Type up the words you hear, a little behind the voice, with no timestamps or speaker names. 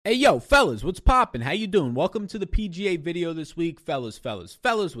Hey, yo, fellas, what's poppin'? How you doing? Welcome to the PGA video this week. Fellas, what's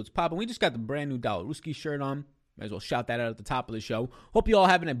poppin'? We just got the brand new Dollarooski shirt on. Might as well shout that out at the top of the show. Hope you all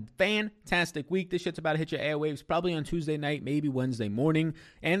having a fantastic week. This shit's about to hit your airwaves probably on Tuesday night, maybe Wednesday morning.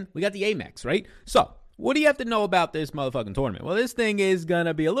 And we got the Amex, right? So, what do you have to know about this motherfucking tournament? Well, this thing is going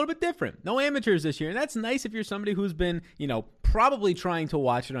to be a little bit different. No amateurs this year, and that's nice if you're somebody who's been, probably trying to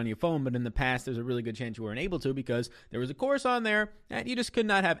watch it on your phone, but in the past, there's a really good chance you weren't able to because there was a course on there that you just could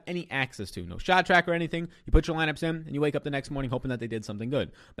not have any access to. No shot track or anything. You put your lineups in, and you wake up the next morning hoping that they did something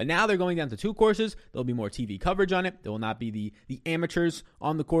good. But now they're going down to 2 courses. There'll be more TV coverage on it. There will not be the amateurs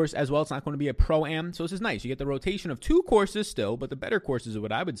on the course as well. It's not going to be a pro-am, so this is nice. You get the rotation of 2 courses still, but the better courses are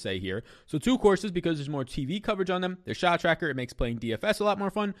what I would say here. So 2 courses because there's more TV coverage on them. Their shot tracker, it makes playing DFS a lot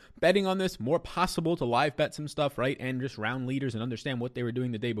more fun. Betting on this, more possible to live bet some stuff, right? And just round leaders and understand what they were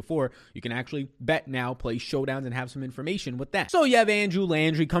doing the day before. You can actually bet now, play showdowns, and have some information with that. So you have Andrew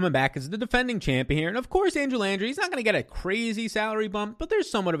Landry coming back as the defending champion here. And of course, Andrew Landry, he's not going to get a crazy salary bump, but there's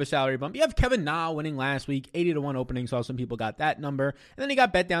somewhat of a salary bump. You have Kevin Na winning last week, 80-1 opening, saw some people got that number. And then he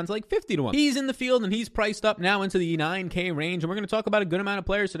got bet down to like 50-1. He's in the field and he's priced up now into the 9K range. And we're going to talk about a good amount of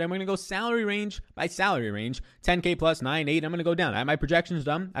players today. We're going to go salary range by salary range. 10K plus, 9, 8. I'm going to go down. I have my projections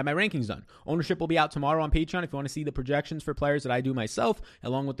done. I have my rankings done. Ownership will be out tomorrow on Patreon if you want to see the projections for players that I do myself,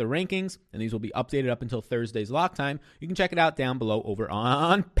 along with the rankings. And these will be updated up until Thursday's lock time. You can check it out down below over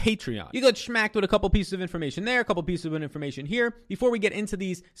on Patreon. You got smacked with a couple pieces of information there, a couple pieces of information here. Before we get into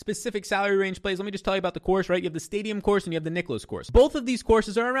these specific salary range plays, let me just tell you about the course, right? You have the Stadium course and you have the Nicklaus course. Both of these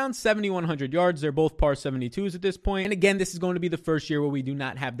courses are around 7,100 yards. They're both par 72s at this point. And again, this is going to be the first year where we do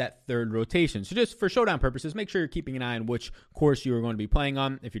not have that third rotation. So just for showdown purposes, make sure you're keeping an eye on which course you are going to be playing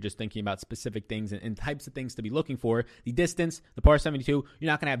on. If you're just thinking about specific things and types of things to be looking for, the distance, the par 72, you're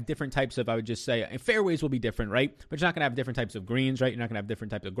not going to have different types of, I would just say, fairways will be different, right? But you're not going to have different types of greens, right? You're not going to have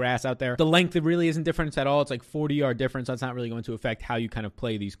different types of grass out there. The length, it really isn't different at all. It's like 40-yard difference. That's not really going to affect how you kind of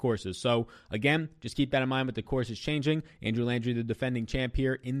play these courses. So again, just keep that in mind with the course is changing. Andrew Landry, the defending champ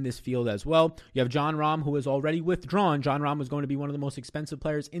here in this field as well. You have Jon Rahm, who is already withdrawn. Jon Rahm was going to be one of the most expensive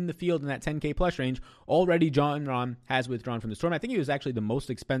players in the field in that 10K plus range. Already Jon Rahm has withdrawn from this tournament. I think he was actually the most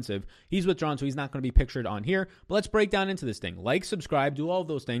expensive. He's withdrawn, so he's not going to be pictured on here. But let's break down into this thing. Like, subscribe, do all of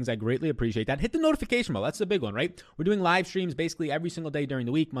those things. I greatly appreciate that. Hit the notification bell. That's the big one, right? We're doing live streams basically every single day during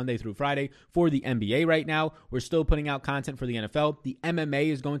the week, Monday through Friday, for the NBA right now. We're still putting out content for the NFL. The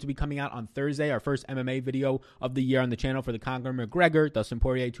MMA is going to be coming out on Thursday, our first MMA video of the year on the channel for the Conor McGregor, Dustin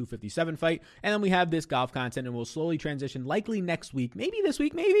Poirier 257 fight. And then we have this golf content, and we'll slowly transition, likely next week, maybe this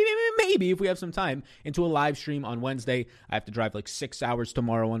week, maybe if we have some time, into a live stream on Wednesday. I have to drive like 6 hours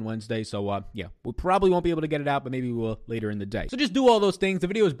tomorrow on Wednesday, so yeah, we probably won't be able to get it out, but maybe we will later in the day. So just do all those things. The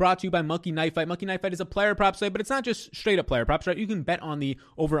video is brought to you by Monkey Knife Fight. Monkey Knife Fight is a player prop site, but it's not just straight up player props, right? You can bet on the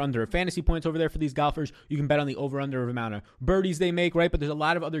over-under of fantasy points over there for these golfers. You can bet on the over-under of amount of birdies they make, right? But there's a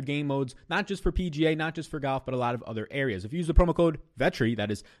lot of other game modes, not just for PGA, not just for golf, but a lot of other areas. If you use the promo code VETRI,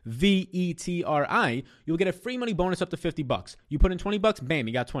 that is VETRI, you'll get a free money bonus up to $50. You put in $20, bam,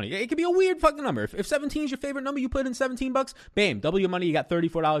 you got 20. It could be a weird fucking number. If 17 is your favorite number, you put in $17, bam, double your money. You got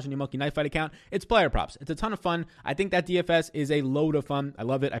 $34 in your Monkey Knife Fight account. It's player props. It's a ton of fun. I think that DFS is a load of fun. I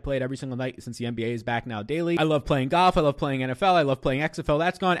love it. I play it every single night since the NBA is back now daily. I love playing golf. I love playing NFL. I love playing XFL.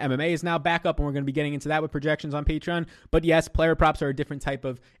 That's gone. MMA is now back up, and we're going to be getting into that with projections on Patreon. But yes, player props are a different type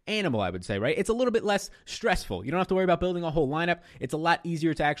of animal, I would say, right? It's a little bit less stressful. You don't have to worry about building a whole lineup. It's a lot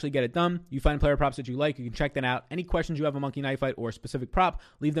easier to actually get it done. You find player props that you like. You can check that out. Any questions you have on Monkey Knife Fight or a specific prop,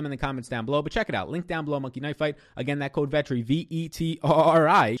 leave them in the comments down below. But check it out. Link down below, Monkey Knife Fight. Again, that code VETRI,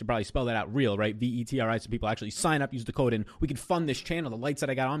 VETRI. Should probably spell that out real, right? VETRI, so people actually sign up, use the code, and we can fund this channel. The lights that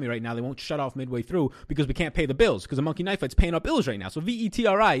I got on me right now, they won't shut off midway through because we can't pay the bills because the Monkey Knife Fight's paying our bills right now. So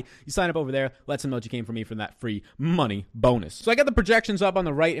VETRI, you sign up over there, let them know what you came from me for that free money bonus. So I got the projections up on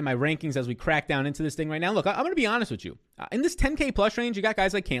the right in my rankings as we crack down into this thing right now. Look, I'm going to be honest with you. In this 10K plus range, you got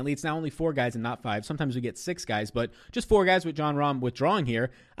guys like Cantley. It's now only 4 guys and not 5. Sometimes we get 6 guys, but just 4 guys with Jon Rahm withdrawing here.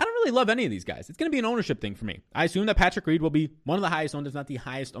 I don't really love any of these guys. It's going to be an ownership thing for me. I assume that Patrick Reed will be one of the highest owned, if not the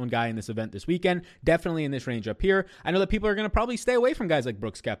highest owned guy in this event this weekend. Definitely in this range up here. I know that people are going to probably stay away from guys like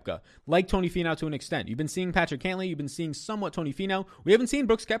Brooks Koepka, like Tony Finau to an extent. You've been seeing Patrick Cantley. You've been seeing somewhat Tony Finau. We haven't seen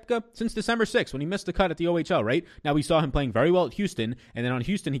Brooks Koepka since December 6th when he missed the cut at the OHL, right? Now we saw him playing very well at Houston, and then on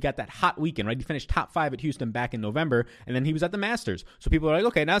Houston, he got that hot weekend, right? He finished top 5 at Houston back in November, and then he was at the Masters. So people are like,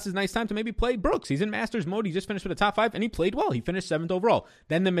 okay, now this is a nice time to maybe play Brooks. He's in Masters mode. He just finished with a top 5, and he played well. He finished 7th overall.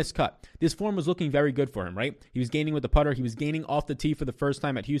 Then the missed cut. This form was looking very good for him, right? He was gaining with the putter. He was gaining off the tee for the first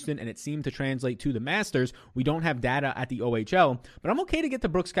time at Houston, and it seemed to translate to the Masters. We don't have data at the OHL, but I'm okay to get to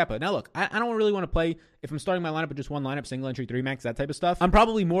Brooks Koepka. Now, look, I don't really want to play, if I'm starting my lineup with just one lineup, single entry, 3-max, that type of stuff. I'm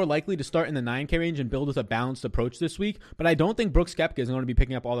probably more likely to start in the 9K range and build with a balanced approach this week, but I don't think Brooks Koepka is going to be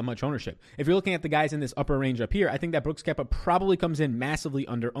picking up all that much ownership. If you're looking at the guys in this upper range up here, I think that Brooks Koepka probably comes in massively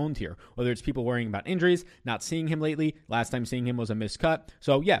under-owned here, whether it's people worrying about injuries, not seeing him lately. Last time seeing him was a missed cut.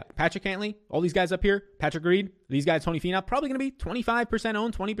 So yeah, Patrick Cantlay, all these guys up here, Patrick Reed, these guys, Tony Finau, probably going to be 25%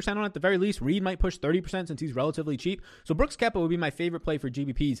 owned, 20% owned at the very least. Reed might push 30% since he's relatively cheap. So Brooks Koepka would be my favorite play for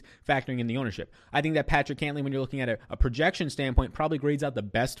GBPs factoring in the ownership. I think that Patrick Cantlay, when you're looking at a projection standpoint, probably grades out the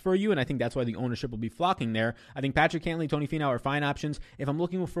best for you, and I think that's why the ownership will be flocking there. I think Patrick Cantlay, Tony Finau are fine options. If I'm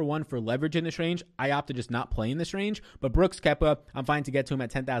looking for one for leverage in this range, I opt to just not play in this range. But Brooks Koepka, I'm fine to get to him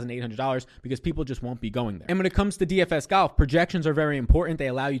at $10,800 because people just won't be going there. And when it comes to DFS golf, projections are very important. They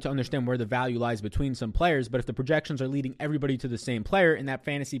allow you to understand where the value lies between some players, but if the projections are leading everybody to the same player, and that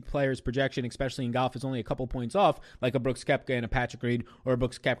fantasy player's projection, especially in golf, is only a couple points off, like a Brooks Koepka and a Patrick Reed, or a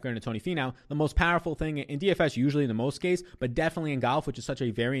Brooks Koepka and a Tony Finau, the most powerful thing in DFS, usually in the most case, but definitely in golf, which is such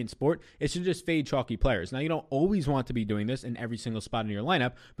a variant sport, is to just fade chalky players. Now, you don't always want to be doing this in every single spot in your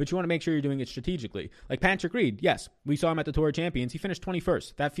lineup, but you want to make sure you're doing it strategically. Like Patrick Reed, yes, we saw him at the Tour Champions. He finished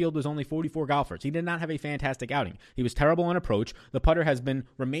 21st. That field was only 44 golfers. He did not have a fantastic outing. He was terrible on approach. The putter has been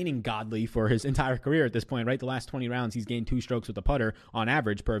remaining godly for his entire career at this point, right? The last 20 rounds, he's gained 2 strokes with the putter on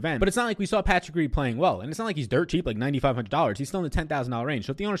average per event. But it's not like we saw Patrick Reed playing well, and it's not like he's dirt cheap, like $9,500. He's still in the $10,000 range.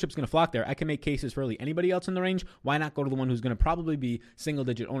 So if the ownership's going to flock there, I can make cases for really anybody else in the range. Why not go to the one who's going to probably be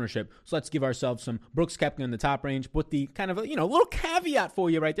single-digit ownership? So let's give ourselves some Brooks Koepka in the top range with the kind of a, little caveat for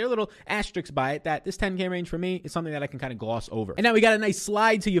you right there, a little asterisk by it, that this 10K range for me is something that I can kind of gloss over. And now we got a nice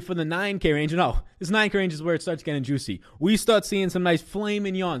slide to you for the 9K range. No, this 9K range is where it starts getting juicy. We start seeing some nice flame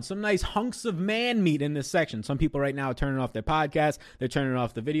and yawn, some nice hunks of man meat in this section. Some people right now are turning off their podcast. They're turning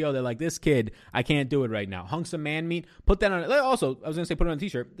off the video. They're like, this kid, I can't do it right now. Hunks of man meat. Put that on. Also, I was going to say put it on a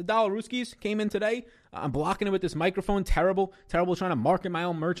t-shirt. The Dollar Ruskies came in today. I'm blocking it with this microphone. Terrible trying to market my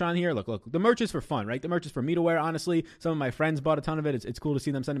own merch on here. Look, the merch is for fun, right? The merch is for me to wear, honestly. Some of my friends bought a ton of it. It's cool to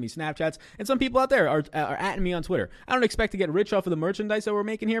see them sending me Snapchats. And some people out there are atting me on Twitter. I don't expect to get rich off of the merchandise that we're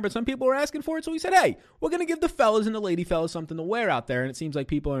making here, but some people were asking for it. So we said, hey, we're going to give the fellas and the lady fellas something to wear out there. And it seems like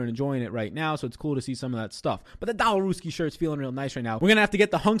people are enjoying it right now. So it's cool to see some of that stuff. But the Dollar Ruski shirt's feeling real nice right now. We're going to have to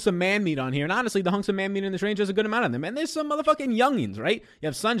get the hunks of man meat on here. And honestly, the hunks of man meat in this range has a good amount of them. And there's some motherfucking youngins, right? You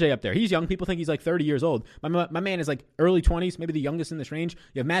have Sanjay up there. He's young. People think he's like 30 years old. My man is like early 20s, maybe the youngest in this range.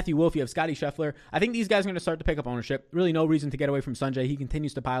 You have Matthew Wolff. You have Scotty Scheffler. I think these guys are going to start to pick up ownership. Really no reason to get away from Sanjay. He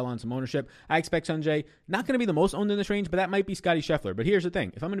continues to pile on some ownership. I expect Sanjay not going to be the most owned in this range, but that might be Scotty Scheffler. But here's the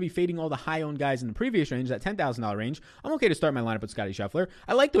thing. If I'm going to be fading all the high-owned guys in the previous range, that $10,000 range, I'm okay to start my lineup with Scotty Scheffler.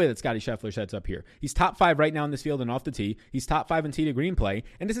 I like the way that Scotty Scheffler sets up here. He's top 5 right now in this field and off the tee. He's top 5 in tee to green play.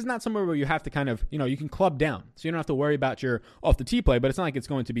 And this is not somewhere where you have to kind of, you can club down. So you don't have to worry about your off the tee play, but it's not like it's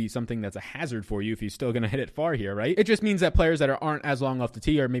going to be something that's a hazard for you if you're still going to hit it far here, right? It just means that players that aren't as long off the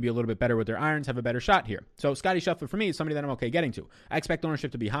tee or maybe a little bit better with their irons have a better shot here. So Scotty Scheffler for me is somebody that I'm okay getting to. I expect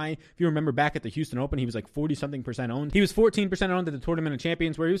ownership to be high. If you remember back at the Houston Open, he was like 40-something% owned. He was 14% owned at the Tournament of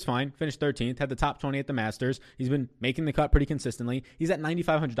Champions where he was fine, finished 13th, had the top 20 at the Masters. He's been making the cut pretty consistently. He's at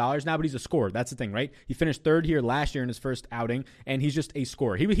 $9,500 now, but he's a scorer. That's the thing, right? He finished 3rd here last year in his first outing, and he's just a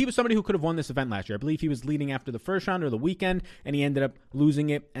scorer. He was somebody who could have won this event last year. I believe he was leading after the first round or the weekend, and he ended up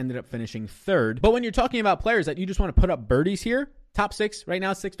losing it, ended up finishing 3rd. But when you're talking about players that you just want to put up birdies here, top 6 right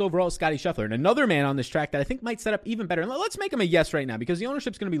now, 6th overall is Scotty Scheffler. And another man on this track that I think might set up even better. And let's make him a yes right now because the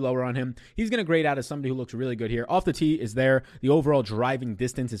ownership's going to be lower on him. He's going to grade out as somebody who looks really good here. Off the tee is there. The overall driving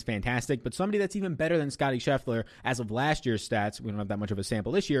distance is fantastic. But somebody that's even better than Scotty Scheffler as of last year's stats, we don't have that much of a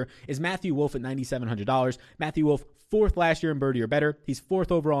sample this year, is Matthew Wolff at $9,700. Matthew Wolff, 4th last year in birdie or better. He's 4th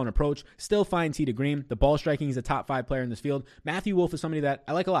overall in approach. Still fine tee to green. The ball striking, he's a top 5 player in this field. Matthew Wolff is somebody that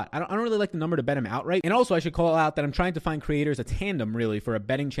I like a lot. I don't really like the number to bet him outright. And also I should call out that I'm trying to find creators, a tandem really, for a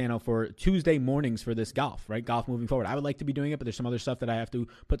betting channel for Tuesday mornings for this golf, right? Golf moving forward. I would like to be doing it, but there's some other stuff that I have to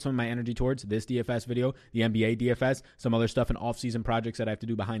put some of my energy towards. This DFS video, the NBA DFS, some other stuff and off-season projects that I have to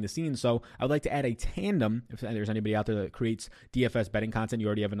do behind the scenes. So I would like to add a tandem. If there's anybody out there that creates DFS betting content, you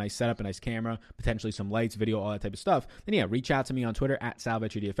already have a nice setup, a nice camera, potentially some lights, video, all that type of stuff, then yeah, reach out to me on Twitter at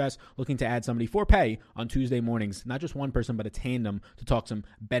SalVetriDFS, looking to add somebody for pay on Tuesday mornings. Not just one person, but a tandem to talk some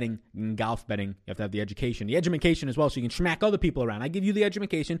betting and golf betting. You have to have the education as well, so you can smack other people people around. I give you the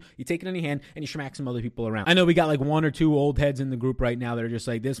education, you take it in your hand, and you schmack some other people around. I know we got like 1 or 2 old heads in the group right now that are just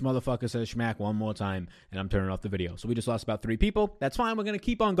like, this motherfucker says schmack one more time, and I'm turning off the video. So we just lost about 3 people. That's fine. We're going to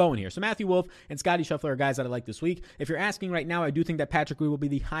keep on going here. So Matthew Wolff and Scotty Scheffler are guys that I like this week. If you're asking right now, I do think that Patrick Reed will be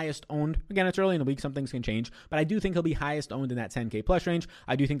the highest owned. Again, it's early in the week. Some things can change, but I do think he'll be highest owned in that 10K plus range.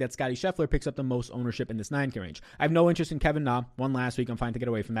 I do think that Scotty Scheffler picks up the most ownership in this 9K range. I have no interest in Kevin Na. Won last week. I'm fine to get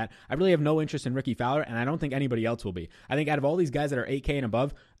away from that. I really have no interest in Ricky Fowler, and I don't think anybody else will be. I think out of all these guys that are 8K and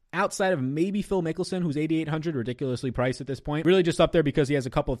above, outside of maybe Phil Mickelson, who's 8,800, ridiculously priced at this point. Really just up there because he has a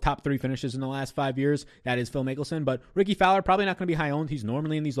couple of top 3 finishes in the last 5 years. That is Phil Mickelson. But Ricky Fowler, probably not going to be high owned. He's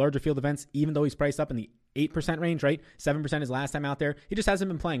normally in these larger field events, even though he's priced up in the 8% range, right? 7% his last time out there. He just hasn't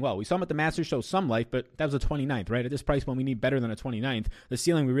been playing well. We saw him at the Masters show some life, but that was a 29th, right? At this price point, we need better than a 29th. The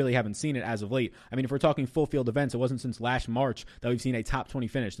ceiling, we really haven't seen it as of late. I mean, if we're talking full field events, it wasn't since last March that we've seen a top 20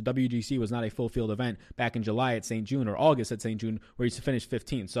 finish. The WGC was not a full field event back in July at St. June or August at St. June where he's finished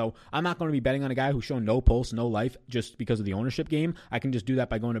 15th. So I'm not going to be betting on a guy who's shown no pulse, no life just because of the ownership game. I can just do that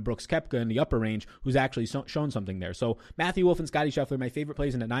by going to Brooks Koepka in the upper range, who's actually shown something there. So Matthew Wolff and Scotty Scheffler, my favorite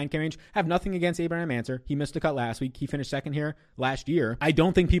plays in the 9K range. Have nothing against Abraham Answer. He missed the cut last week. He finished second here last year. I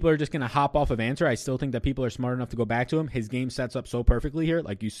don't think people are just going to hop off of Answer. I still think that people are smart enough to go back to him. His game sets up so perfectly here.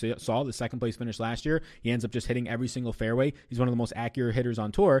 Like you saw, the second place finish last year. He ends up just hitting every single fairway. He's one of the most accurate hitters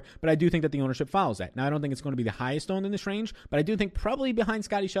on tour, but I do think that the ownership follows that. Now, I don't think it's going to be the highest owned in this range, but I do think probably behind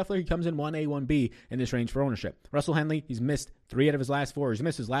Scotty Scheffler, he comes in 1A, 1B in this range for ownership. Russell Henley, he's missed 3 out of his last 4. He's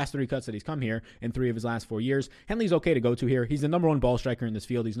missed his last 3 cuts that he's come here in 3 of his last 4 years. Henley's okay to go to here. He's the number 1 ball striker in this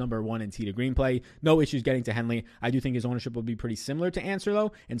field. He's number 1 in tee to green play. No issues getting to Henley. I do think his ownership will be pretty similar to Answer,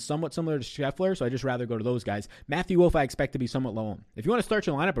 though, and somewhat similar to Scheffler, so I just rather go to those guys. Matthew Wolff, I expect to be somewhat low on. If you want to start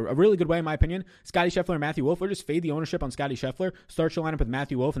your lineup, a really good way, in my opinion, Scotty Scheffler and Matthew Wolff, or just fade the ownership on Scotty Scheffler, start your lineup with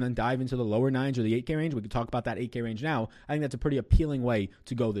Matthew Wolff, and then dive into the lower 9s or the 8K range. We can talk about that 8K range now. I think that's a pretty appealing way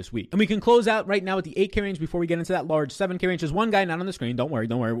to go this week. And we can close out right now with the 8K range before we get into that large 7K range. There's one guy not on the screen. Don't worry.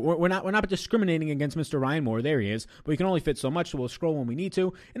 We're not discriminating against Mr. Ryan Moore. There he is. But we can only fit so much, so we'll scroll when we need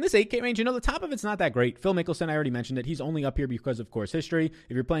to. In this 8K range, the top of it's not that great. Phil Mickelson, I already mentioned it. He's only up here because of course history.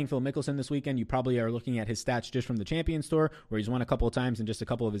 If you're playing Phil Mickelson this weekend, you probably are looking at his stats just from the Champions Tour, where he's won a couple of times in just a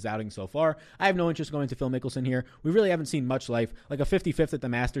couple of his outings so far. I have no interest going to Phil Mickelson here. We really haven't seen much life. Like a 55th at the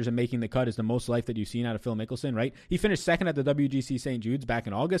Masters and making the cut is the most life that you've seen out of Phil Mickelson, right? He finished second at the WGC St. Jude's back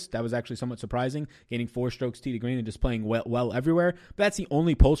in August. That was actually somewhat surprising, gaining 4 strokes tee to green and just playing well everywhere. But that's the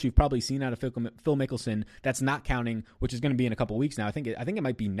only pulse you've probably seen out of Phil Mickelson. That's not counting, which is going to be in a couple weeks now. I think it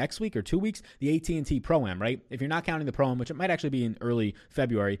might be next week or 2 weeks, the AT&T Pro-Am, right? If you're not counting the Pro-Am, which it might actually be in early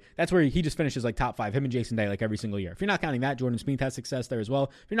February, that's where he just finishes like top 5, him and Jason Day, like every single year. If you're not counting that, Jordan Spieth has success there as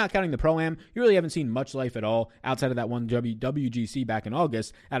well. If you're not counting the Pro-Am, you really haven't seen much life at all outside of that one WGC back in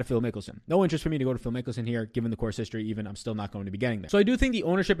August out of Phil Mickelson. No interest for me to go to Phil Mickelson here, given the course history. Even I'm still not going to be getting there. So I do think the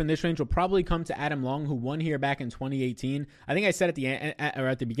ownership in this range will probably come to Adam Long, who won here back in 2018. I think I said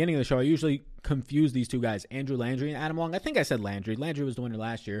at the beginning of the show, I usually confuse these 2 guys, Andrew Landry and Adam Long. I think I said Landry. Landry was the winner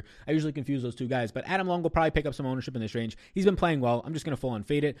last year. I usually confuse those 2 guys, but Adam Long will probably pick up some ownership in this range. He's been playing well. I'm just going to full on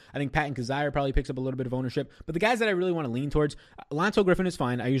fade it. I think Patton Kizzire probably picks up a little bit of ownership, but the guys that I really want to lean towards, Alonso Griffin is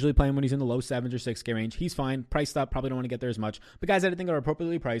fine. I usually play him when he's in the low 7s or 6K range. He's fine. Priced up. Probably don't want to get there as much, but guys that I think are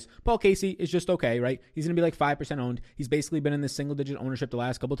appropriately priced. Paul Casey is just okay, right? He's going to be like 5% owned. He's basically been in this single-digit ownership the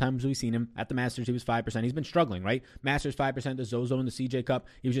last couple times we've seen him. At the Masters, he was 5%. He's been struggling, right? Masters 5%, the Zozo and the CJ Cup.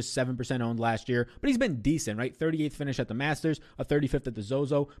 He was just 7% owned last year, but he's been decent, right? 38th finish at the Masters, a 35th at the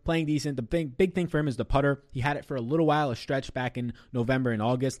Zozo, playing decent. The big thing for him is the putter. He had it for a little while, a stretch back in November and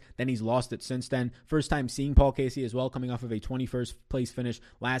August. Then he's lost it since then. First time seeing Paul Casey as well, coming off of a 21st place finish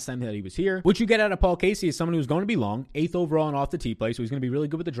last time that he was here. What you get out of Paul Casey is someone who's going to be long, 8th overall and off the tee play, so he's going to be really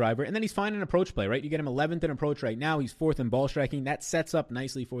good with the driver, and then he's fine in approach play, right? You get him 11th in approach right now. He's 4th in ball striking. That sets up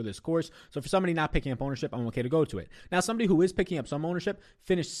nicely for this course. So for somebody not picking up ownership, I'm okay to go to it. Now, somebody who is picking up some ownership,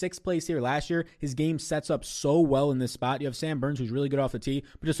 finished 6th place here last year. His game sets up so well in this spot. You have Sam Burns, who's really good off the tee,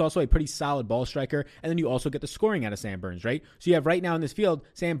 but just also a pretty solid ball striker, and then you also get the scoring out of Sam Burns, right? So you have right now in this field,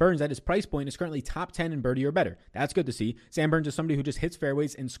 Sam Burns at his price point is currently top 10 in birdie or better. That's good to see. Sam Burns is somebody who just hits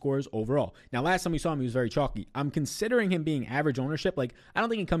fairways and scores overall. Now, last time we saw him, he was very chalky. I'm considering him being average ownership. Like, I don't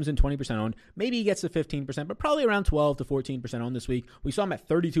think he comes in 20% owned. Maybe he gets to 15%, but probably around 12 to 14% owned this week. We saw him at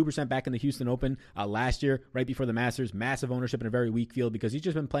 32% back in the Houston Open last year, right before the Masters. massive ownership in a very weak field because he's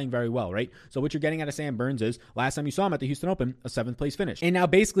just been playing very well, right? So what you're getting out of Sam Burns is last time you saw him at the Houston Open, a 7th place finish. And now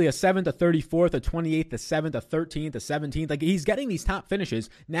basically a 7th, a 34th, a 28th, a 7th, a 13th, a 17th. Like he's getting these top finishes.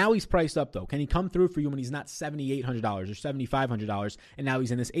 Now he's priced up though. Can he come through for you when he's not $7,800 or $7,500 and now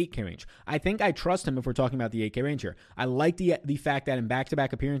he's in this 8K range? I think I trust him if we're talking about the 8K range here. I like the fact that in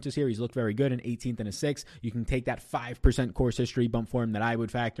back-to-back appearances here, he's looked very good, an 18th and a 6th. You can take that 5% course history bump for him that I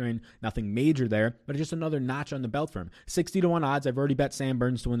would factor in. Nothing major there, but it's just another notch on the belt for him. 60-1 odds. I've already bet Sam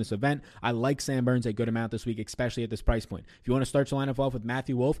Burns to win this event. I like Sam Burns a good amount this week, especially at this price point. If you want to start your lineup off with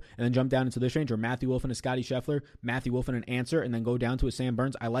Matthew Wolff and then jump down into this range, or Matthew Wolff and a Scotty Scheffler, Matthew Wolff and an Answer, and then go down to a Sam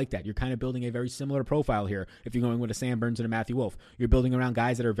Burns, I like that. You're kind of building a very similar profile here if you're going with a Sam Burns and a Matthew Wolff. You're building around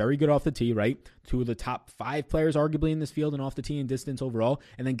guys that are very good off the tee, right? Two of the top 5 players arguably in this field and off the tee in distance overall,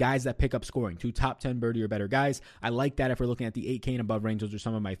 and then guys that pick up scoring, 2 top 10 birdie or better guys. I like that if we're looking at the 8K and above range. Those are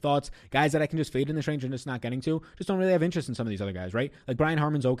some of my thoughts. Guys that I can just fade in this range and just not getting to, just don't really have interest in some of these other guys, right? Like Brian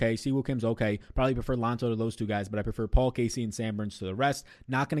Harmon's okay, Siwoo Kim's okay. Probably prefer Lanto to those 2 guys, but I prefer Paul Casey and Sam Burns to the rest.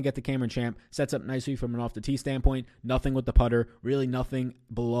 Not going to get the Cameron Champ. Sets up nicely from an off the tee standpoint. Nothing with the putter. Really nothing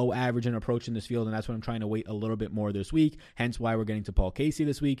below average in approach in this field, and that's what I'm trying to wait a little bit more this week. Hence why we're getting to Paul Casey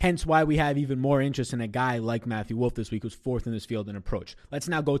this week. Hence why we have even more interest in a guy like Matthew Wolff this week, who's 4th in this field in approach. Let's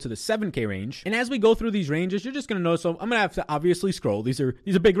now go to the 7K range. And as we go through these ranges, you're just going to notice, so I'm going to have to obviously scroll. These are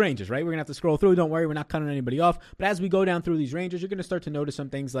big ranges, right? We're going to have to scroll through. Don't worry, we're not cutting anybody off. But as we go down through these ranges, you're going to start to notice some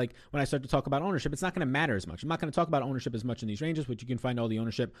things like when I start to talk about ownership, it's not going to matter as much. I'm not going to talk about ownership as much in these ranges, which you can find all the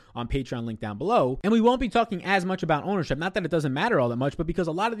ownership on Patreon, link down below. And we won't be talking as much about ownership. Not that it doesn't matter all that much, but because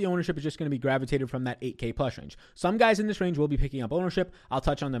a lot of the ownership is just going to be gravitated from that 8K plus range. Some guys in this range will be picking up ownership. I'll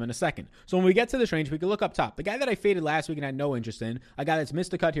touch on them in a second. So when we get to this range, we can look up top. The guy that I faded last week and had no interest in, a guy that's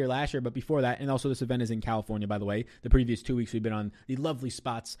missed the cut here last year, but before that, and also this event is in California, by the way. The previous 2 weeks we've been on the lovely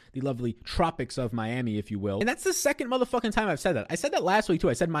spots, the lovely tropics of Miami, if you will. And that's the second motherfucking time I've said that. I said that last week too.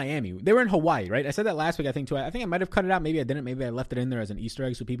 I said Miami. They were in Hawaii, right? I said that last week, I think too. I think I might have cut it out. Maybe I didn't. Maybe I left it in there as an Easter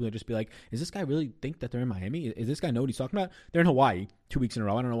egg so people would just be like, is this guy really think that they're in Miami? Is this guy know what he's talking about? They're in Hawaii 2 weeks in a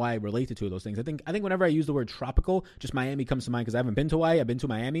row. I don't know why I relate to 2 of those things. I think whenever I use the word tropical, just Miami comes to mind because I haven't been to Hawaii. I've been to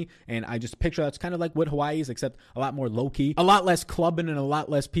Miami, and I just picture that's kind of like what Hawaii is, except a lot more low key, a lot less clubbing, and a lot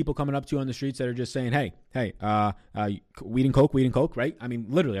less people coming up to you on the streets that are just saying, hey, weed and coke, right? I mean,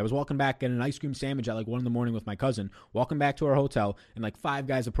 literally, I was walking back getting an ice cream sandwich at like 1 a.m. with my cousin, walking back to our hotel, and like 5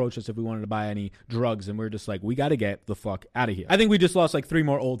 guys approached us if we wanted to buy any drugs, and we're just like, we got to get the fuck out of here. I think we just lost like 3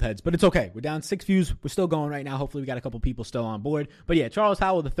 more old heads, but it's okay. We're down 6 views. We're still going right now. Hopefully we got a couple people still on board. But yeah, Charles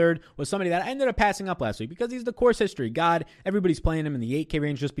Howell III was somebody that I ended up passing up last week because he's the course history god. Everybody's playing him in the 8K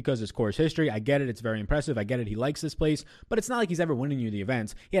range just because it's course history. I get it. It's very impressive. I get it. He likes this place, but it's not like he's ever winning you the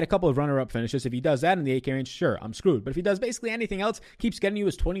events. He had a couple of runner-up finishes. If he does that in the 8K range, sure, I'm screwed. But if he does basically anything else, keeps getting you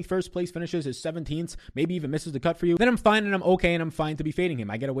his 21st place finishes, his 17th, maybe even misses the cut for you, then I'm fine and I'm okay and I'm fine to be fading him.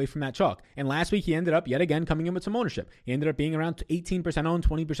 I get away from that chalk. And last week he ended up yet again coming in with some ownership. He ended up being around 18% owned,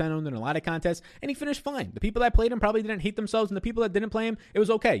 20% owned in a lot of contests, and he finished fine. The people that played him probably didn't hate themselves, and the people that didn't play him, it was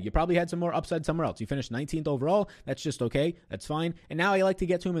okay. You probably had some more upside somewhere else. You finished 19th overall. That's just okay. That's fine. And now I like to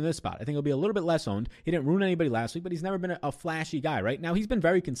get to him in this spot. I think he'll be a little bit less owned. He didn't ruin anybody last week, but he's never been a flashy guy, right? Now he's been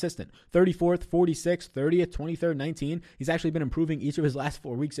very consistent. 34th, 46th, 30th, 23rd, 19. He's actually been improving each of his last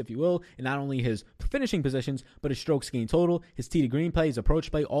 4 weeks, if you will, in not only his finishing positions, but his strokes gained total, his tee to green play, his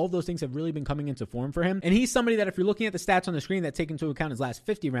approach play. All of those things have really been coming into form for him. And he's somebody that if you're looking at the stats on the screen that take into account his last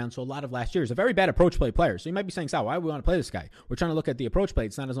 50 rounds, so a lot of last year, is a very bad approach play player. So you might be saying, Sal, why do we want to play this guy? We're trying to look at the approach play.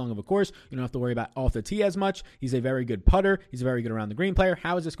 It's not as long of a course. You don't have to worry about off the tee as much. He's a very good putter. He's a very good around the green player.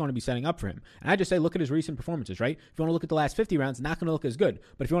 How is this going to be setting up for him? And I just say, look at his recent performances, right? If you want to look at the last 50 rounds, not going to look as good.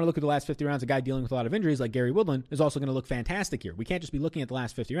 But if you want to look at the last 50 rounds, a guy dealing with a lot of injuries like Gary Woodland is also going to look fantastic here. We can't just be looking at the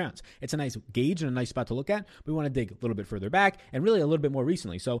last 50 rounds. It's a nice gauge and a nice spot to look at. We want to dig a little bit further back and really a little bit more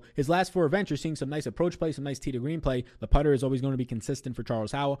recently. So his last 4 events, you're seeing some nice approach play, some nice tee to green play. The putter is always going to be consistent for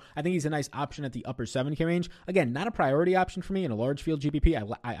Charles Howell. I think he's a nice option at the upper 7K range. Again, not a priority option for me in a large field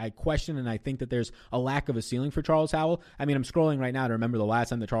GPP. I question and I think that there's a lack of a ceiling for Charles Howell. I mean, I'm scrolling right now to remember the last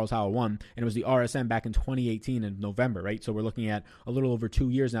time that Charles Howell won, and it was the RSM back in 2018 in November, right? So we're looking at a little over 2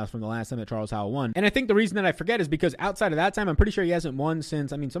 years now from the last time that Charles Howell won. And I think the reason that I forget is because outside of that time, I'm pretty sure he hasn't won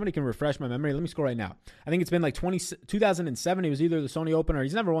since, I mean, somebody can refresh my memory. Let me scroll right now. I think it's been like 2007. It was either the Sony Open or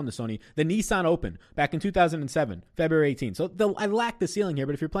he's never won the Nissan Open back in 2007, February 18th. So I lack the ceiling here,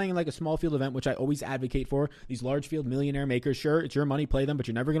 but if you're playing in like a small field event, which I always advocate for, these large field millionaire makers, sure, sure, it's your money, play them, but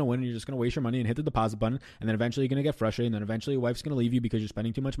you're never going to win, and you're just going to waste your money and hit the deposit button, and then eventually you're going to get frustrated, and then eventually your wife's going to leave you because you're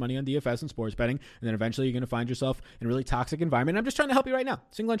spending too much money on DFS and sports betting, and then eventually you're going to find yourself in a really toxic environment. And I'm just trying to help you right now.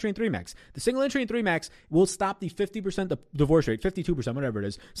 Single entry and 3 max. The single entry and 3 max will stop the 50% divorce rate, 52%, whatever it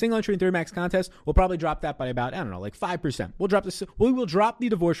is. Single entry and 3 max contest will probably drop that by about, I don't know, like 5%. We will drop the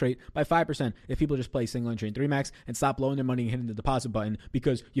divorce rate by 5% if people just play single entry and 3 max and stop blowing their money and hitting the deposit button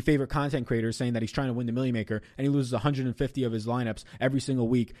because your favorite content creator is saying that he's trying to win the Million Maker and he loses 150 of his lineups every single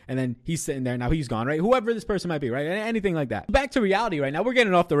week, and then he's sitting there, now he's gone, right? Whoever this person might be, right? Anything like that. Back to reality right now. We're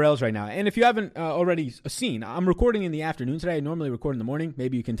getting off the rails right now. And if you haven't already seen, I'm recording in the afternoon today. I normally record in the morning.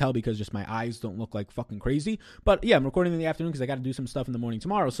 Maybe you can tell because just my eyes don't look like fucking crazy. But yeah, I'm recording in the afternoon because I got to do some stuff in the morning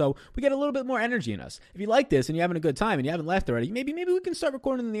tomorrow. So we get a little bit more energy in us. If you like this and you're having a good time and you haven't left already, maybe we can start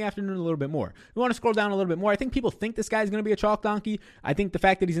recording in the afternoon a little bit more. We want to scroll down a little bit more. I think people think this guy's going to be a chalk donkey. I think the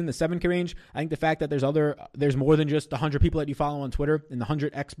fact that he's in the 7K range, I think the fact that there's more than just 100 people that you follow on Twitter and the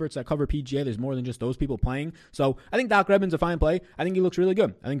 100 experts that cover PGA, there's more than just those people playing. So I think Doc Redman's a fine play. I think he looks really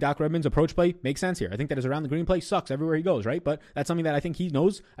good. I think Doc Redman's approach play makes sense here. I think that his around the green play sucks everywhere he goes, right? But that's something that I think he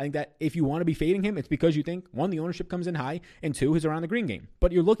knows. I think that if you want to be fading him, it's because you think, 1, the ownership comes in high, and 2, his around the green game.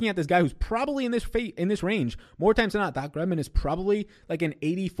 But you're looking at this guy who's probably in this range more times than not. Doc Redman is probably like an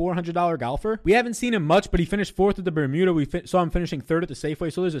 $8,400 golfer. We haven't seen him much, but he finished 4th at the Bermuda. We saw him finishing 3rd at the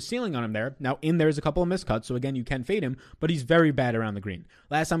Safeway, so there's a ceiling on him there. Now, there's a couple of miscuts, so again, you can fade him, but he's very bad around the green.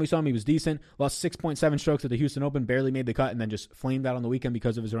 Last time we saw him, he was decent, lost 6.7 strokes at the Houston Open, barely made the cut, and then just flamed out on the weekend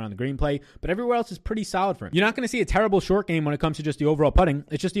because of his around the green play. But everywhere else is pretty solid for him. You're not going to see a terrible short game when it comes to just the overall putting.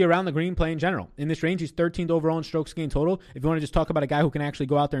 It's just the around the green play in general. In this range, he's 13th overall in strokes gained total. If you want to just talk about a guy who can actually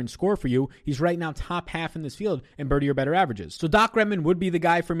go out there and score for you, he's right now top half in this field in birdie or better averages. So Doc Redman would be the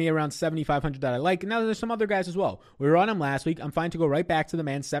guy for me around 7,500 that I like. And now there's some other guys as well. We were on him last week. I'm fine to go right back to the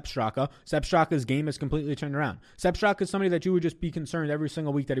man, Sepp Straka. Sepp Straka's game has completely turned around. Sepp Straka is somebody that you would just be concerned every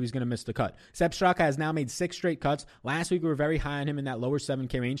single week that he was going to miss the cut. Sepp Straka has now made 6 straight cuts. Last week we were very high on him in that lower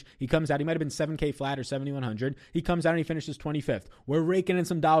 7K range. He comes out, he might have been 7K flat or 7,100. He comes out and he finishes 25th. We're raking in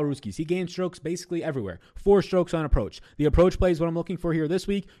some dollar rooskies. He gained strokes basically everywhere. 4 strokes on approach. The approach play is what I'm looking for here this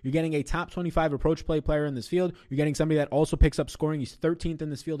week. You're getting a top 25 approach play player in this field. You're getting somebody that also picks up scoring. He's 13th in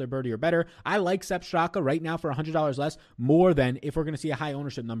this field or birdie or better. I like Sepp Straka right now for $100 less, more than, if we're going to see a high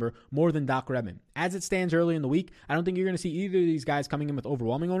ownership number, more than Doc Redman. As it stands early in the week, I don't think you're going to see either of these guys coming in with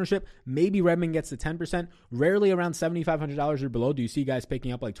overwhelming ownership. Maybe Redman gets to 10%. Rarely around $7,500 or below do you see guys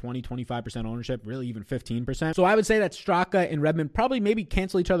picking up like 20, 25% ownership, really even 15%. So I would say that Straka and Redman probably maybe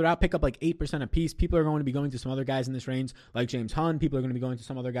cancel each other out, pick up like 8% a piece. People are going to be going to some other guys in this range, like James Hunn. People are going to be going to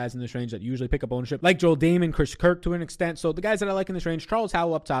some other guys in this range that usually pick up ownership, like Joel Damon, Chris Kirk to an extent. So the guys that I like in this range, Charles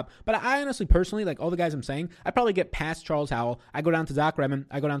Howell up top. But I honestly, personally, like all the guys I'm saying, I probably get past Charles Howell. I go down to Doc Redman.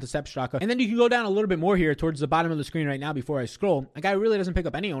 I go down to Sepp Straka. And then you can go down a little bit more here towards the bottom of the screen right now before I scroll. A guy who really doesn't pick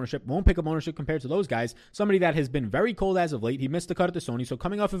up any ownership, won't pick up ownership compared to those guys. Somebody that has been very cold as of late. He missed the cut at the Sony. So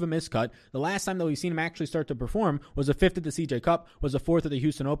coming off of a missed cut, the last time that we've seen him actually start to perform was a 5th at the CJ Cup, was a 4th at the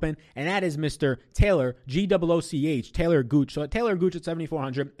Houston Open. And that is Mr. Taylor, G-O-O-C-H, Taylor Gooch. So at Taylor Gooch at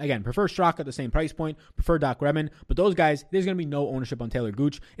 7,400, again, prefer Straka at the same price point, prefer Doc Redman. But those guys, there's going to be no ownership on Taylor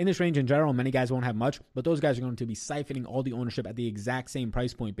Gooch. In this range in general, many guys won't have much, but those guys are going to be siphoning all the ownership at the exact same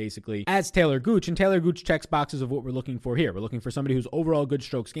price point, basically, as Taylor Gooch. And Taylor Gooch checks boxes of what we're looking for here. We're looking for somebody who's overall good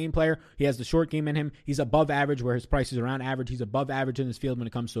strokes game player. He has the short game in him. He's above average where his price is around average. He's above average in this field when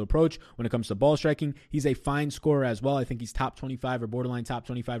it comes to approach. When it comes to ball striking, he's a fine scorer as well. I think he's top 25 or borderline top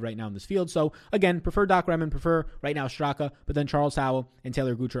 25 right now in this field. So again, prefer Doc Redman, prefer right now Straka, but then Charles Howell and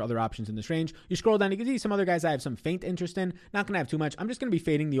Taylor Gooch are other options in this range. You scroll down, you can see some other guys I have some faint interest in. Not going to have too much. I'm just going to be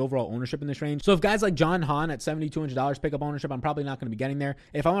fading the overall ownership in this range. So if guys like John Hahn at $7,200 pick up ownership, I'm probably not going to be getting there.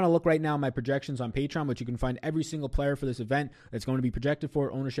 If I want to look right now at my projections on Patreon, which you can find every single player for this event that's going to be projected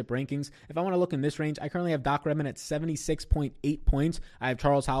for ownership rankings. If I want to look in this range, I currently have Doc Redman at 76.8 points. I have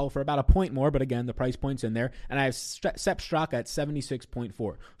Charles Howell for about a point more, but again, the price point's in there. And I have Sepp Straka at 76.4.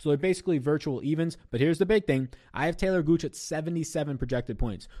 So they're basically virtual evens. But here's the big thing. I have Taylor Gooch at 77 projected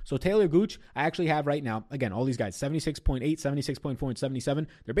points. So Taylor Gooch, I actually have right now, again, all these guys, 76.8, 76.4, and 77.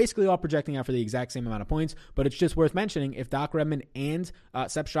 They're basically all projecting out for the exact same amount of points. But it's just worth mentioning, if Doc Redman and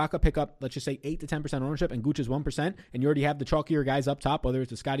Sepp Straka pick up, let's just say 8 to 10% ownership and Gooch is 1%, and you already have the chalkier guys up top, whether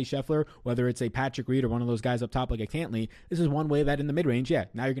it's a Scotty Scheffler, whether it's a Patrick Reed or one of those guys up top like a Cantley, this is one way that in the mid-range, yeah,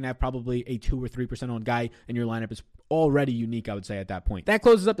 now you're going to have probably a 2 or 3% owned guy, and your lineup is already unique, I would say, at that point. That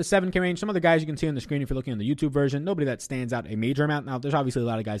closes up the 7K range. Some other guys you can see on the screen if you're looking on the YouTube version. Nobody that stands out a major amount. Now, there's obviously a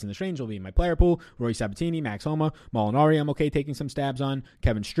lot of guys in this range. Will be in my player pool. Rory Sabatini, Max Homa, Molinari, I'm okay taking some stabs on.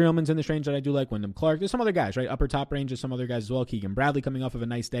 Kevin Streelman's in this range that I do like. Wyndham Clark. There's some other guys, right? Upper top range. There's some other guys as well. Keegan Bradley coming off of a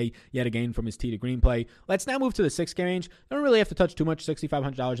nice day yet again from his tee to green play. Let's now move to the 6K range, I don't really have to touch too much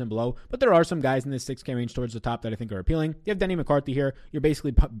 $6,500 and below, but there are some guys in this 6K range towards the top that I think are appealing. You have Denny McCarthy here. You're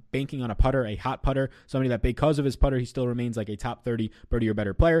basically banking on a putter, a hot putter, somebody that because of his putter, he still remains like a top 30 birdie or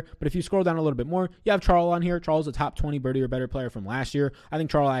better player. But if you scroll down a little bit more, you have Charles on here. Charles, a top 20 birdie or better player from last year. I think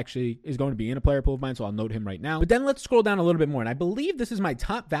Charles actually is going to be in a player pool of mine, so I'll note him right now. But then let's scroll down a little bit more, and I believe this is my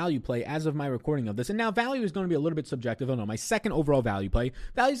top value play as of my recording of this. And now value is going to be a little bit subjective. I don't know, my second overall value play.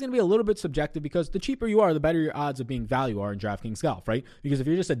 Value is going to be a little bit subjective because the cheaper you are, the better your odds of being value are in DraftKings Golf, right? Because if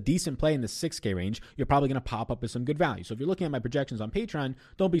you're just a decent play in the 6K range, you're probably going to pop up with some good value. So if you're looking at my projections on Patreon,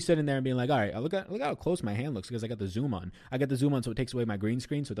 don't be sitting there and being like, all right, look how close my hand looks because I got the zoom on. I got the zoom on so it takes away my green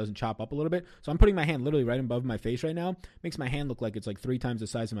screen so it doesn't chop up a little bit. So I'm putting my hand literally right above my face right now. Makes my hand look like it's like 3 times the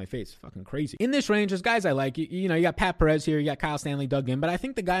size of my face. Fucking crazy. In this range, there's guys I like. You know, you got Pat Perez here, you got Kyle Stanley dug in, but I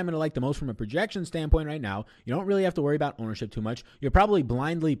think the guy I'm going to like the most from a projection standpoint right now, you don't really have to worry about ownership too much. You're probably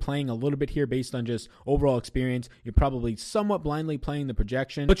blindly playing a little bit here based on just overall experience. You're probably somewhat blindly playing the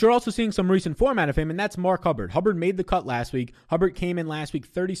projection, but you're also seeing some recent form out of him, and that's Mark Hubbard. Hubbard made the cut last week. Hubbard came in last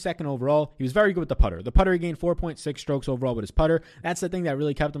week 32nd overall. He was very good with the putter. The putter, he gained 4.6 strokes overall with his putter. That's the thing that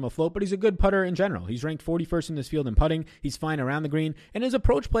really kept him afloat, but he's a good putter in general. He's ranked 41st in this field in putting. He's fine around the green, and his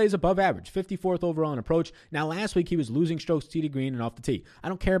approach play is above average, 54th overall in approach. Now, last week, he was losing strokes tee to green and off the tee. I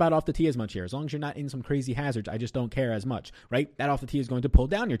don't care about off the tee as much here. As long as you're not in some crazy hazards, I just don't care as much, right? That off the tee is going to pull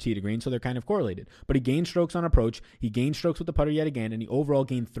down your tee to green, so they're kind of correlated. But he gained strokes on approach. He gained strokes with the putter yet again, and he overall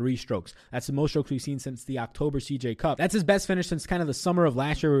gained 3 strokes. That's the most strokes we've seen since the October CJ Cup. That's his best finish since kind of the summer of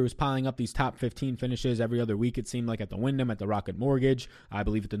last year where he was piling up these top 15 finishes every other week, it seemed like, at the Wyndham, at the Rocket Mortgage. I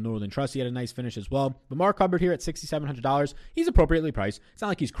believe at the Northern Trust, he had a nice finish as well. But Mark Hubbard here at $6,700, he's appropriately priced. It's not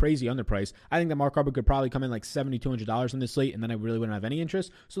like he's crazy underpriced. I think that Mark Hubbard could probably come in like $7,200 in this slate, and then I really wouldn't have any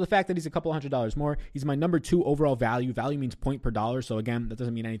interest. So the fact that he's a couple $100 more, he's my number 2 overall value. Value means point per dollar. So again, that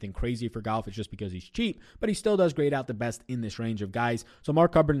doesn't mean anything crazy for golf. It's just because he's cheap, but he still does grade out the best in this range of guys. So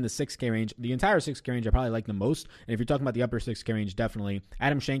Mark Hubbard in the 6K range, the entire 6K range, I probably like the most. And if you're talking about the upper 6K range, definitely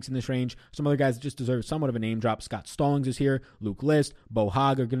Adam Shanks in this range. Some other guys that just deserve somewhat of a name drop. Scott Stallings is here. Luke List, Bo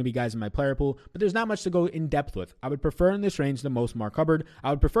Hogg are going to be guys in my player pool, but there's not much to go in depth with. I would prefer in this range the most Mark Hubbard. I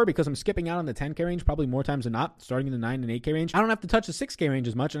would prefer, because I'm skipping out on the 10K range probably more times than not, starting in the 9 and 8K range. I don't have to touch the 6K range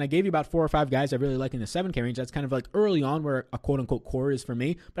as much, and I gave you about 4 or 5 guys I really like in the 7K range. That's kind of like early on where a quote-unquote core is for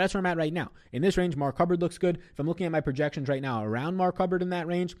me, but that's where I'm at right now. In this range, Mark Hubbard looks good. If I'm looking at my projections right now around Mark Hubbard in that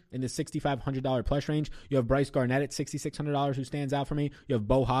range, in the $6,500 plus range, you have Bryce Garnett at $6,600 who stands out for me. You have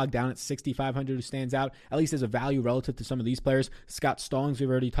Bo Hogg down at $6,500 who stands out, at least as a value relative to some of these players. Scott Stallings, we've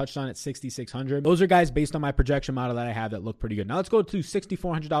already touched on at $6,600. Those are guys based on my projection model that I have that look pretty good. Now let's go to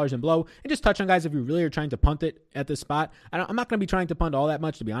 $6,400 and below and just touch on guys if you really are trying to punt it at this spot. I'm not going to be trying to punt all that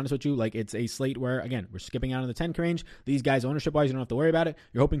much, to be honest with you. Like, it's a slate where, again, we're skipping out on the 10K range. These guys, ownership-wise, you don't have to worry about it.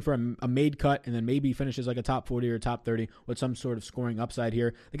 You're hoping for a made cut and then maybe finishes like a top 40 or top 30 with some sort of scoring upside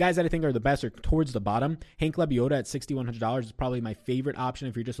here. The guys that I think are the best are towards the bottom. Hank Lebioda at $6,100 is probably my favorite option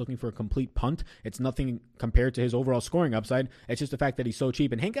if you're just looking for a complete punt. It's nothing compared to his overall scoring upside. It's just the fact that he's so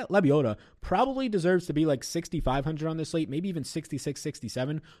cheap. And Hank Lebioda probably deserves to be like $6,500 on this slate, maybe even $66,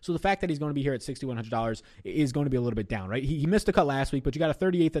 $67. So the fact that he's going to be here at $6,100 is going to be a little bit down, right? He missed a cut last week, but you got a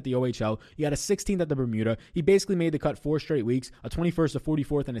 38th at the OHL. You got a 16th at the Bermuda. He basically made the cut 4 straight weeks, a 21st, a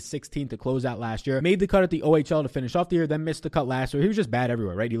 44th, and a 16th to close out last year. Made the cut at the OHL to finish off the year, then missed the cut last year. He was just bad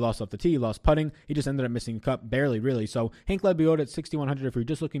everywhere, right? He lost off the tee, he lost putting. He just ended up missing the cut barely, really. So Hank Lebioda at $6,100, if you're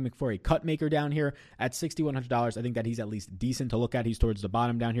just looking for a cut maker down here at $6,100, I think that he's at least decent to look at. He's towards the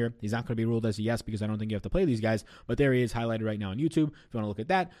bottom down here. He's not going to be ruled as a yes because I don't think you have to play these guys, but there he is highlighted right now on YouTube if you want to look at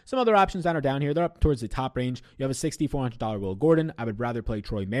that. Some other options that are down here, they're up towards the top range. You have a $6,400 Will Gordon. I would rather play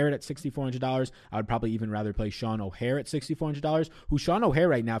Troy Merritt at $6,400. I would probably even rather play Sean O'Hare at $6,400, who Sean O'Hare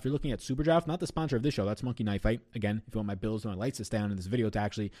right now, if you're looking at Superdraft, not the sponsor of this show, that's Monkey Knife Fight. Again, if you want my bills and my lights to stay on in this video to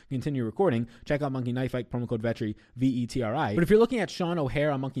actually continue recording, check out Monkey Knife Fight, promo code VETRI, VETRI. But if you're looking at Sean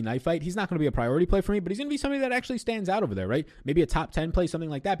O'Hare on Monkey Knife Fight, he's not going to be a priority play for me, but he's going to be somebody that actually stands out over there, right? Maybe a top 10 play, something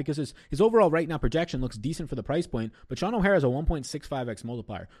like that, because his overall right now projection looks decent for the price point, but Sean O'Hare has a 1.65x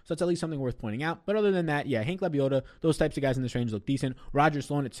multiplier, so that's at least something worth pointing out. But other than that, yeah, Hank Lebioda, those types of guys in this range look decent. Roger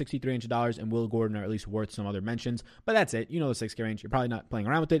Sloan at $6,300 and Will Gordon are at least worth some other mentions, but that's it. You know the 6K range. You're probably not playing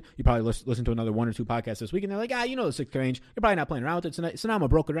around with it. You probably listen to another 1 or 2 podcasts this week, and they're like, you know the 6K range. You're probably not playing around with it, so now I'm a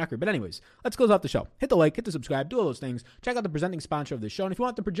broken record. But anyways, let's close off the show. Hit the like, hit the subscribe, do all those things. Check out the presenting sponsor of this show, and if you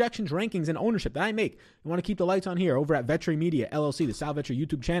want the projections, rankings, and ownership that I make, you want to keep the lights on here over at Vetri Media LLC, the Sal Vetri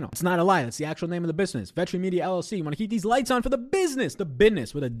YouTube channel. It's not a lie. That's the actual name of the business. Vetri Media LLC. You want to keep these lights on for the business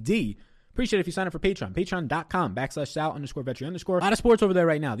with a D. Appreciate it if you sign up for Patreon. Patreon.com/Sal_Vetri_. A lot of sports over there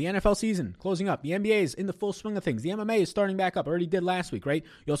right now. The NFL season closing up. The NBA is in the full swing of things. The MMA is starting back up. Already did last week, right?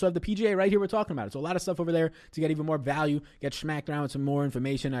 You also have the PGA right here we're talking about it. So a lot of stuff over there to get even more value, get smacked around with some more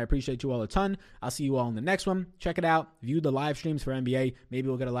information. I appreciate you all a ton. I'll see you all in the next one. Check it out. View the live streams for NBA. Maybe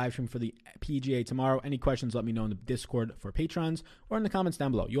we'll get a live stream for the PGA tomorrow. Any questions, let me know in the Discord for patrons or in the comments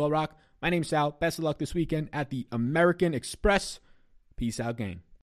down below. You all rock. My name's Sal. Best of luck this weekend at the American Express. Peace out, gang.